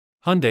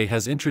Hyundai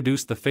has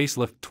introduced the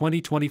facelift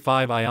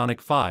 2025 Ioniq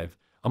 5,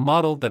 a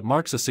model that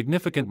marks a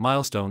significant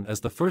milestone as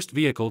the first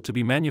vehicle to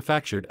be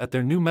manufactured at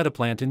their new Meta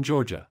plant in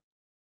Georgia.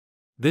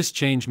 This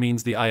change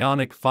means the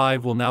Ioniq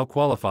 5 will now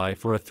qualify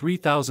for a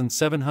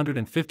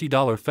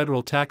 $3,750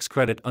 federal tax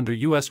credit under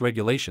U.S.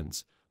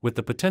 regulations, with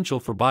the potential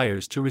for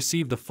buyers to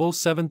receive the full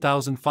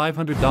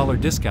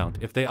 $7,500 discount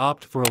if they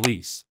opt for a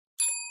lease.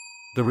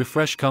 The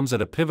refresh comes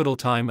at a pivotal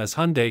time as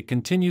Hyundai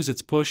continues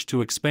its push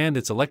to expand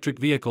its electric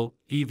vehicle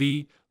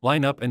 (EV)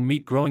 lineup and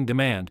meet growing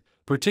demand,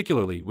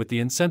 particularly with the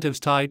incentives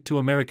tied to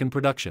American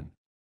production.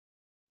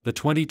 The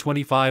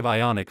 2025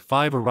 Ioniq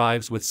 5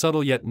 arrives with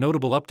subtle yet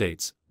notable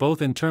updates, both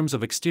in terms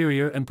of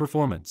exterior and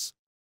performance.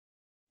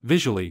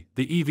 Visually,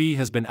 the EV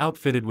has been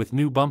outfitted with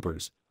new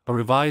bumpers, a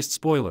revised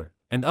spoiler,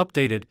 and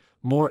updated,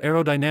 more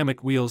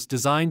aerodynamic wheels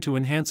designed to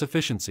enhance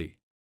efficiency.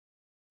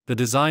 The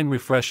design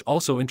refresh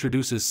also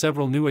introduces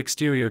several new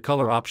exterior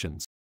color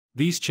options.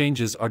 These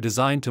changes are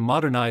designed to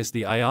modernize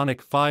the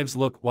Ioniq 5's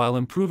look while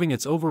improving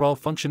its overall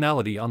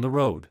functionality on the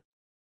road.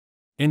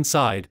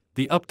 Inside,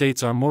 the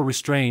updates are more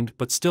restrained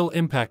but still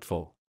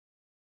impactful.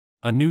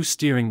 A new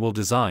steering wheel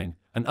design,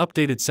 an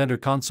updated center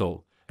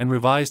console, and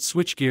revised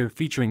switchgear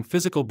featuring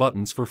physical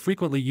buttons for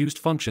frequently used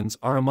functions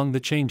are among the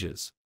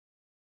changes.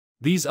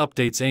 These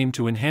updates aim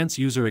to enhance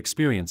user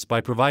experience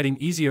by providing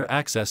easier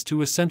access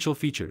to essential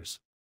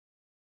features.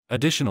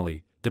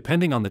 Additionally,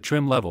 depending on the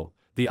trim level,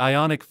 the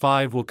Ioniq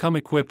 5 will come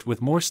equipped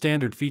with more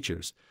standard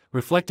features,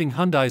 reflecting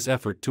Hyundai's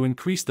effort to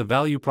increase the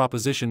value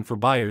proposition for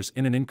buyers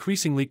in an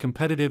increasingly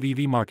competitive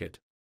EV market.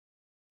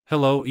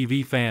 Hello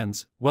EV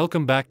fans,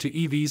 welcome back to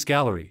EV's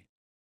Gallery.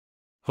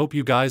 Hope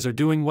you guys are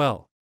doing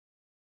well.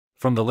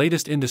 From the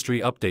latest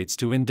industry updates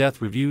to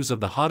in-depth reviews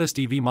of the hottest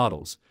EV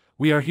models,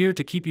 we are here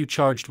to keep you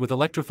charged with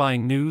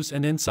electrifying news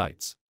and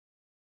insights.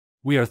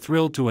 We are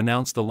thrilled to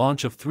announce the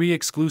launch of 3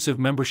 exclusive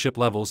membership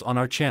levels on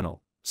our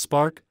channel: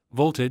 Spark,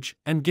 Voltage,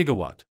 and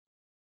Gigawatt.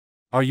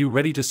 Are you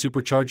ready to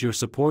supercharge your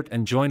support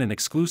and join an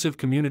exclusive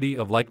community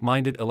of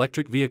like-minded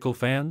electric vehicle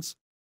fans?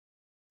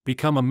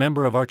 Become a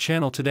member of our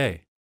channel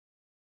today.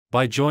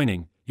 By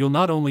joining, you'll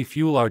not only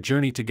fuel our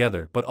journey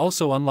together but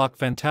also unlock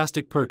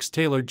fantastic perks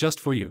tailored just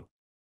for you.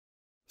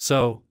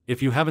 So,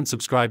 if you haven't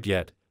subscribed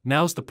yet,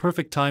 now's the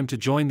perfect time to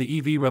join the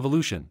EV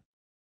revolution.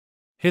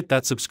 Hit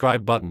that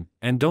subscribe button,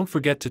 and don't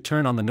forget to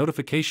turn on the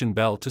notification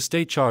bell to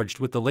stay charged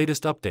with the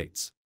latest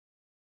updates.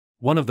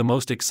 One of the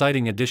most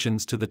exciting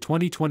additions to the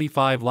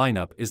 2025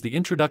 lineup is the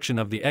introduction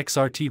of the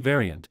XRT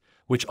variant,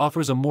 which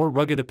offers a more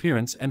rugged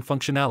appearance and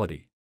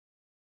functionality.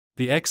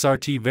 The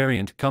XRT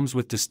variant comes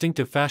with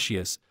distinctive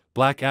fascias,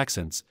 black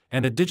accents,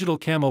 and a digital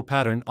camo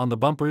pattern on the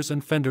bumpers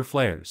and fender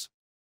flares.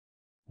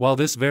 While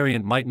this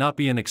variant might not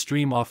be an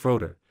extreme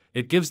off-roader,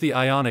 it gives the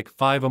Ioniq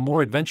 5 a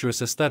more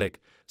adventurous aesthetic,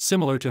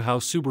 similar to how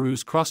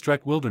Subaru's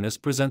Crosstrek Wilderness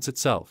presents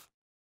itself.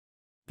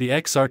 The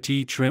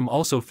XRT trim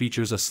also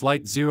features a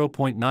slight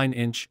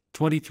 0.9-inch,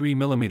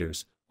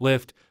 23mm,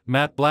 lift,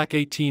 matte black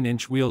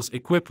 18-inch wheels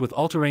equipped with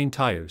all-terrain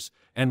tires,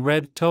 and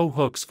red tow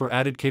hooks for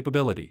added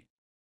capability.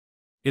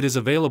 It is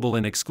available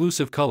in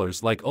exclusive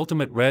colors like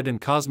Ultimate Red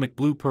and Cosmic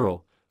Blue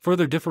Pearl,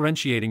 further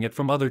differentiating it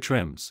from other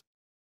trims.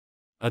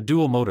 A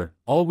dual-motor,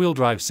 all-wheel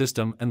drive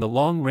system and the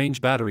long-range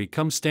battery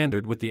come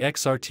standard with the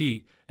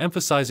XRT,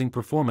 emphasizing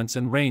performance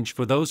and range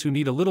for those who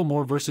need a little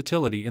more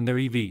versatility in their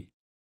EV.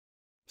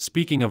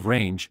 Speaking of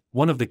range,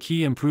 one of the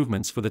key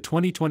improvements for the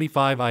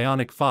 2025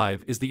 Ioniq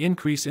 5 is the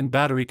increase in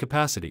battery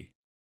capacity.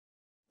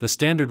 The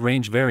standard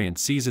range variant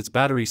sees its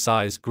battery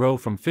size grow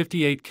from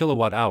 58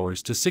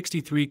 kWh to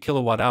 63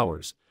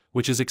 kWh,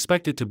 which is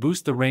expected to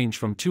boost the range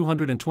from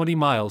 220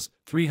 miles,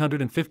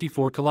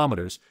 354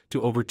 kilometers,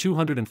 to over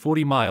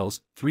 240 miles,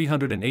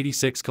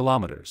 386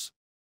 kilometers.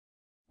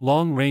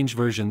 Long-range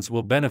versions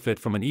will benefit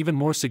from an even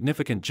more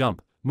significant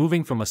jump,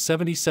 moving from a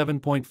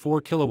 77.4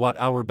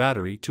 kWh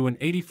battery to an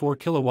 84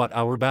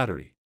 kWh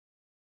battery.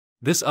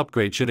 This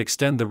upgrade should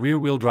extend the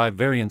rear-wheel drive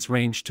variant's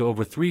range to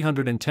over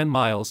 310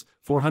 miles,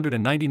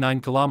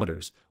 499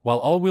 kilometers, while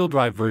all-wheel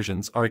drive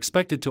versions are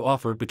expected to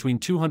offer between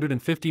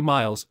 250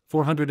 miles,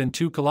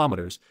 402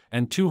 kilometers,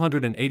 and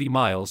 280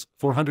 miles,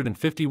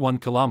 451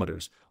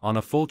 kilometers, on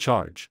a full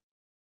charge.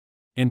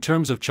 In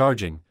terms of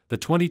charging, the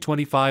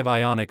 2025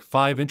 Ioniq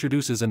 5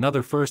 introduces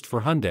another first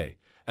for Hyundai,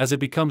 as it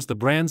becomes the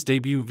brand's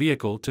debut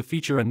vehicle to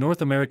feature a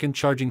North American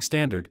Charging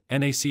Standard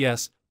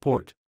 (NACS)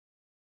 port.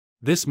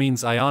 This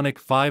means Ioniq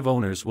 5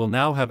 owners will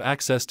now have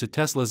access to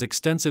Tesla's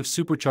extensive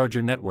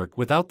supercharger network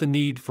without the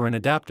need for an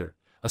adapter,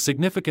 a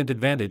significant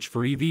advantage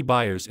for EV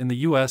buyers in the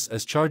US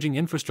as charging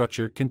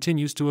infrastructure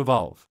continues to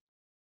evolve.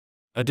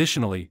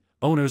 Additionally,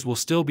 owners will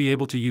still be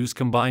able to use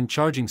Combined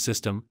Charging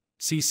System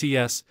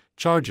 (CCS)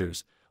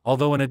 chargers,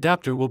 although an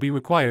adapter will be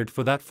required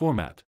for that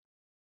format.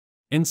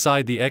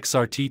 Inside the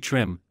XRT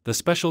trim, the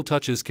special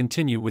touches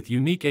continue with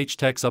unique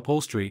H-Tex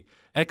upholstery,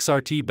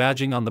 XRT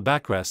badging on the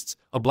backrests,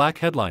 a black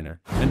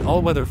headliner, and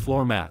all-weather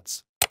floor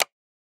mats.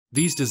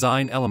 These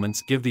design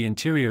elements give the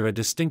interior a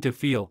distinctive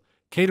feel,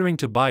 catering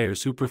to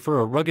buyers who prefer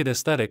a rugged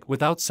aesthetic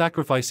without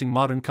sacrificing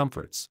modern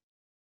comforts.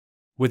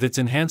 With its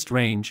enhanced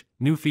range,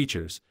 new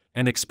features,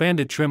 and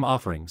expanded trim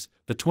offerings,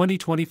 the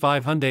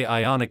 2025 Hyundai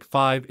Ioniq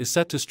 5 is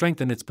set to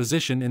strengthen its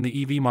position in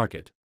the EV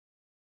market.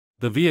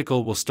 The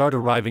vehicle will start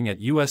arriving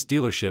at U.S.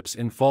 dealerships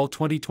in fall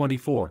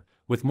 2024,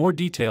 with more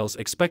details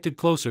expected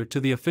closer to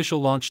the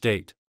official launch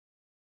date.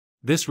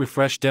 This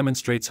refresh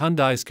demonstrates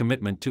Hyundai's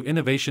commitment to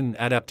innovation and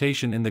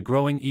adaptation in the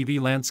growing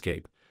EV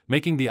landscape,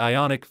 making the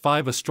Ioniq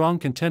 5 a strong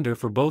contender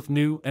for both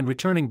new and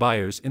returning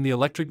buyers in the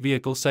electric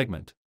vehicle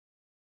segment.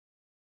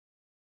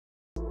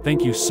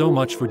 Thank you so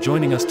much for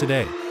joining us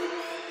today.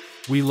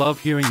 We love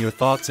hearing your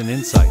thoughts and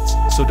insights,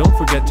 so don't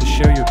forget to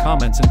share your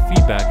comments and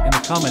feedback in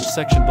the comments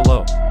section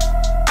below.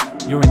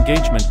 Your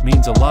engagement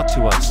means a lot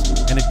to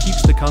us, and it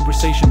keeps the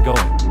conversation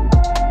going.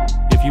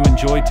 If you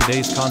enjoyed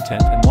today's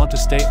content and want to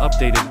stay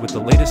updated with the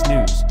latest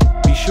news,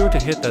 be sure to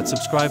hit that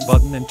subscribe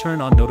button and turn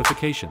on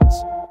notifications.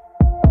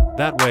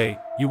 That way,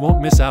 you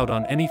won't miss out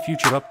on any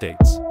future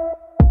updates.